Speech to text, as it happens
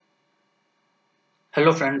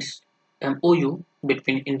Hello friends, MoU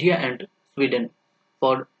between India and Sweden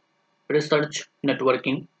for research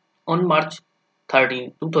networking. On March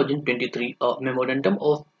 13, 2023, a memorandum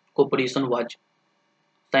of cooperation was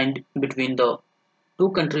signed between the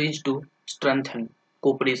two countries to strengthen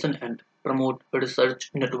cooperation and promote research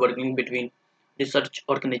networking between research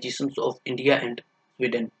organizations of India and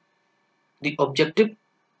Sweden. The objective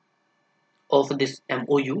of this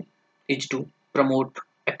MoU is to promote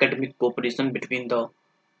academic cooperation between the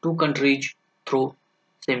two countries through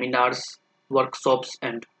seminars, workshops,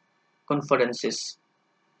 and conferences.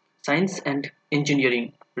 Science and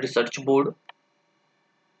Engineering Research Board.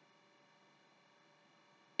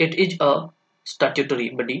 It is a statutory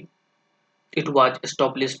body. It was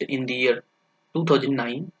established in the year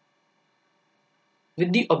 2009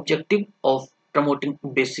 with the objective of promoting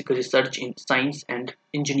basic research in science and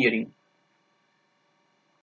engineering.